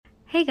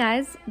Hey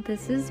guys,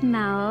 this is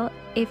Mel.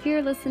 If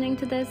you're listening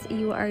to this,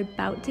 you are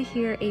about to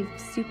hear a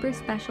super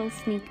special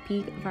sneak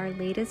peek of our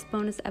latest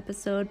bonus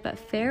episode, but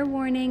fair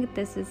warning,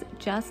 this is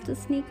just a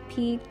sneak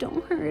peek.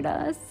 Don't hurt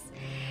us.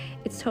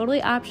 It's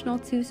totally optional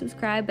to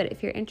subscribe, but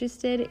if you're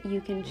interested,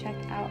 you can check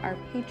out our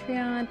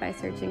Patreon by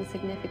searching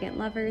Significant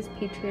Lovers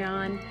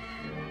Patreon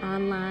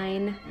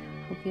online.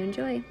 Hope you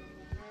enjoy.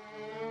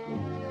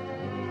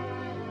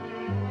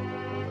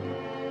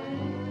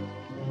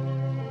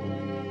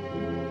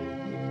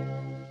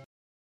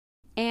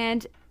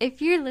 And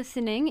if you're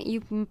listening,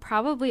 you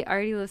probably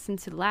already listened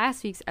to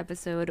last week's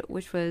episode,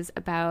 which was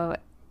about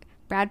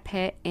Brad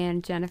Pitt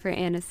and Jennifer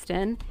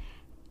Aniston.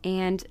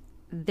 And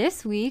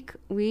this week,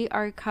 we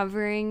are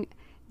covering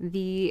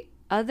the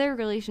other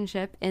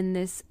relationship in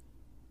this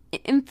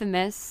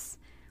infamous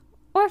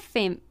or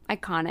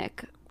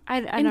iconic.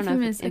 I don't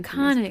know if it's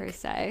infamous iconic per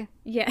se.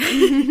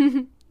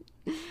 Yeah.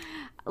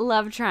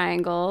 Love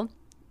triangle,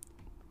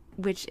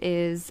 which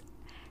is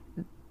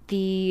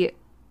the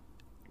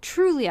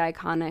truly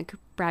iconic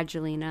Brad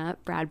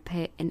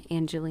Pitt, and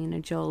Angelina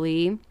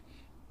Jolie.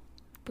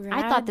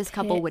 I thought this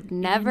couple would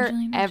never,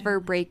 ever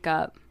break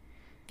up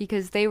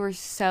because they were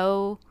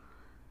so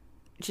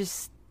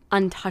just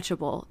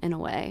untouchable in a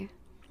way.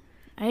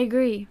 I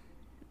agree.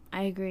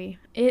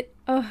 It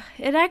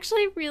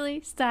actually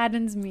really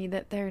saddens me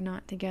that they're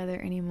not together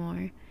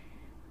anymore.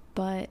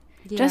 But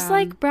just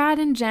like Brad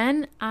and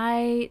Jen,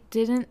 I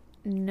didn't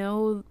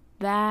know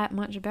that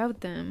much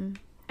about them.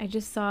 I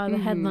just saw the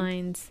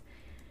headlines.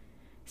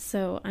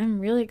 So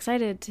I'm really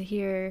excited to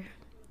hear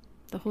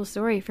the whole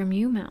story from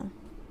you, Mel.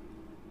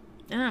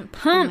 And I'm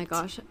pumped. Oh my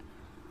gosh.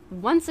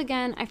 Once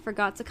again, I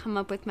forgot to come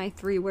up with my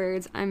 3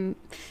 words. I'm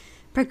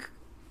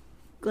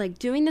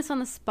doing this on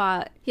the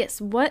spot. Yes,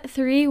 what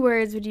 3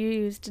 words would you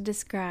use to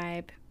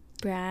describe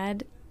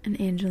Brad and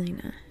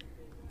Angelina?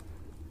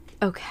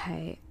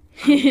 Okay.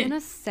 I'm going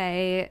to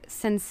say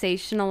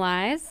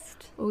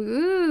sensationalized.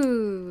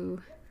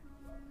 Ooh.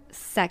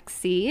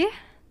 Sexy.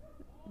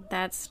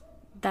 That's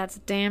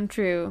damn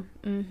true.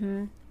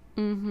 Mm-hmm.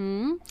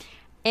 Mm-hmm.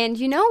 And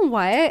you know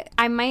what?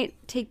 I might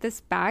take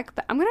this back,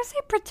 but I'm going to say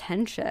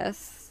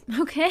pretentious.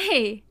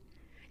 Okay.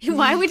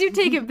 Why would you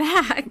take it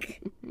back?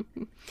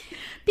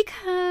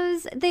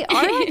 Because they are,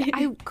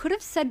 I could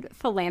have said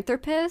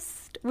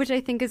philanthropist, which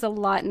I think is a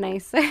lot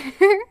nicer.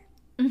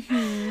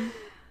 Mm-hmm.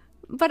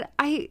 But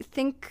I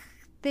think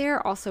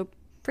they're also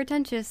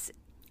pretentious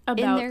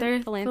about in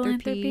their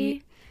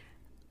philanthropy.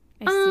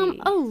 I see.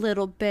 A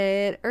little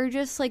bit, or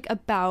just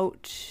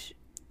about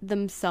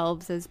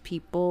themselves as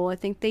people. I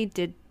think they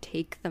did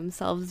take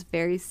themselves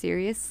very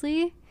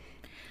seriously,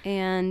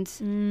 and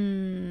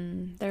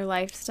their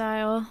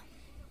lifestyle.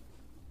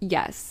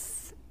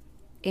 Yes,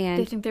 and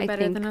they think they're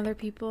better than other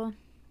people.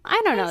 I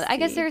don't know. I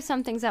guess there are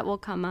some things that will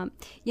come up.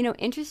 You know,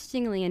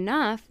 interestingly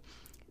enough,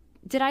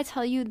 did I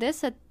tell you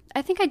this?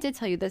 I think I did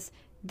tell you this.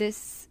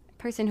 This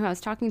person who I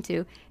was talking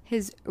to,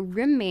 his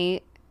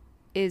roommate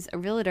is a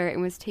realtor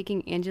and was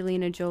taking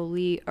Angelina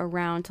Jolie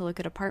around to look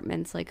at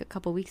apartments a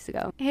couple weeks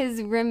ago.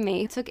 His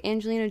roommate took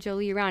Angelina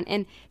Jolie around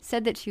and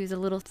said that she was a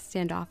little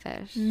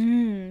standoffish.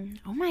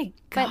 Oh my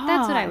gosh. But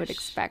that's what I would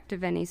expect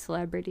of any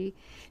celebrity.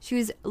 She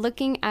was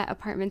looking at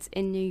apartments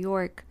in New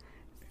York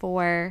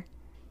for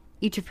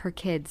each of her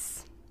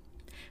kids.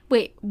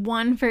 Wait,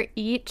 one for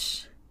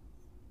each?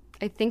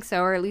 I think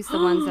so, or at least the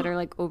ones that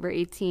are over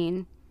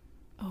 18.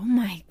 Oh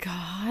my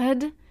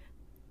god.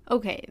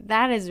 Okay,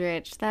 that is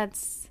rich.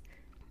 That's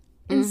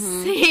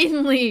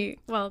insanely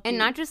wealthy. And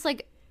not just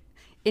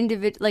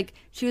individual,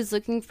 she was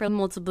looking for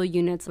multiple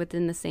units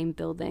within the same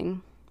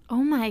building.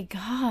 Oh my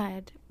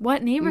god.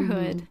 What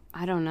neighborhood?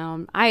 I don't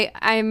know. I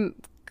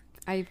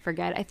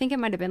forget. I think it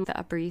might have been the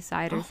Upper East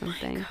Side or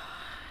something. My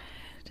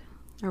god.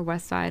 Or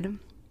West Side.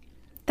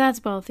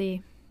 That's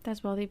wealthy.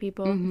 That's wealthy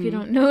people. If you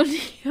don't know New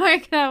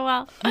York that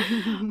well.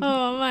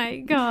 Oh my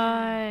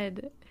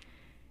god.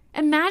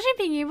 Imagine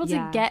being able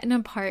to get an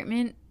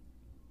apartment,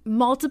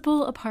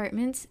 multiple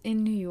apartments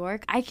in New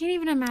York. I can't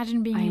even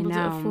imagine being able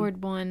to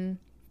afford one,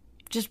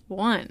 just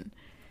one.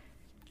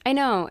 I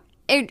know.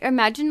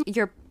 Imagine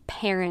your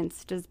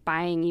parents just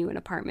buying you an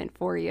apartment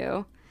for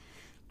you.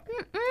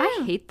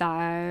 I hate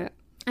that.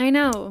 I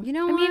know. You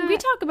know what? I mean, we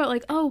talk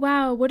about oh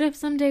wow, what if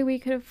someday we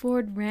could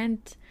afford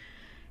rent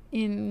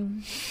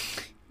in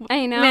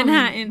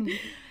Manhattan,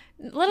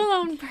 let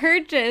alone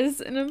purchase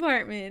an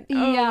apartment.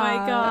 Oh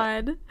my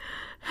god.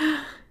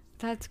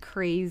 That's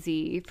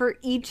crazy. For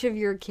each of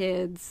your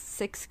kids,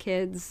 6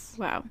 kids.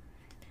 Wow.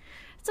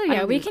 So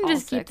yeah, we can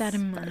just keep that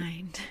in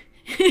mind.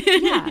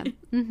 Yeah.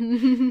 Just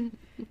in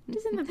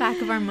the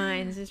back of our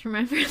minds, just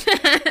remember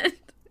that.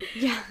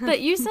 Yeah.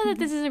 But you said that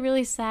this is a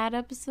really sad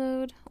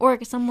episode,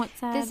 or somewhat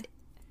sad.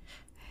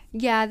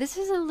 This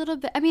is a little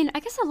bit, I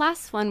guess the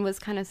last one was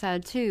kind of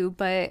sad too,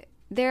 but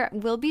there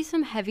will be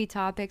some heavy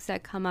topics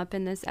that come up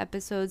in this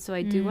episode, so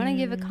I do want to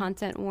give a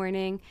content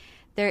warning.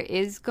 There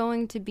is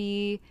going to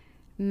be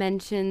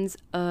mentions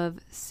of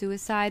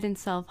suicide and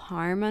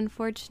self-harm,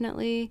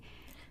 unfortunately.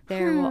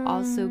 There will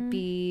also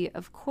be,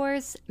 of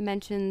course,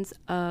 mentions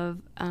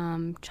of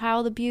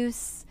child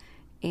abuse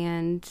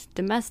and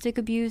domestic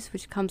abuse,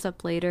 which comes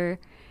up later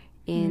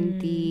in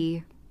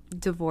the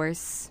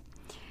divorce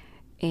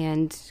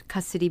and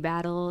custody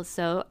battle.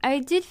 So I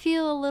did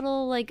feel a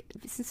little like,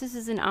 since this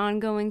is an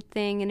ongoing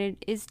thing and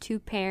it is two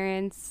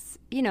parents,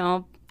 you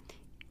know,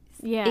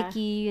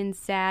 icky and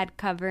sad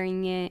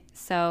covering it.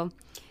 So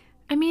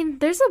I mean,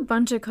 there's a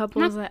bunch of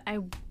couples that I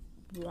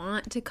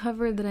want to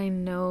cover that I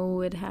know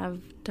would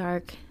have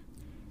dark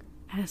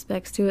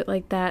aspects to it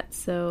like that.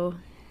 So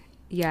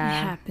it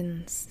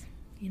happens,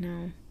 you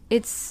know.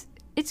 It's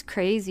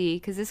crazy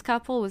because this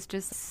couple was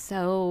just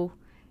so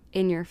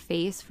in your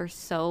face for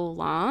so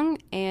long,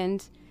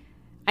 and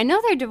I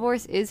know their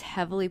divorce is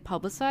heavily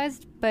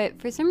publicized, but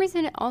for some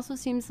reason it also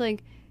seems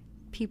like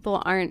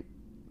people aren't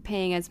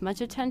paying as much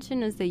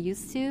attention as they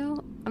used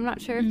to. I'm not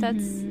sure if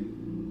that's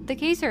the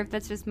case or if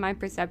that's just my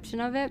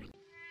perception of it.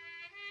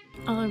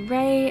 All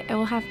right, I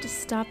will have to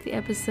stop the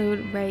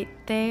episode right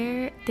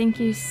there. Thank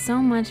you so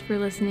much for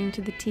listening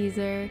to the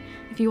teaser.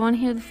 If you want to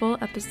hear the full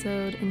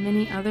episode and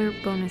many other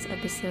bonus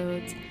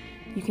episodes,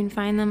 you can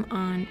find them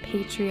on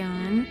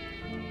Patreon.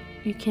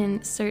 You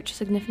can search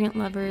Significant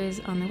Lovers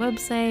on the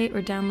website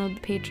or download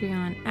the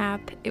Patreon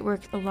app. It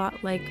works a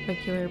lot like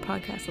regular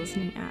podcast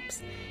listening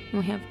apps.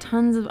 And we have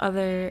tons of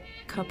other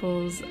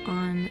couples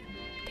on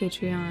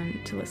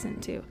Patreon to listen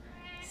to.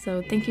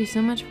 So thank you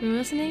so much for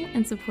listening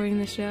and supporting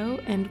the show,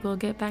 and we'll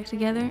get back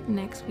together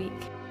next week.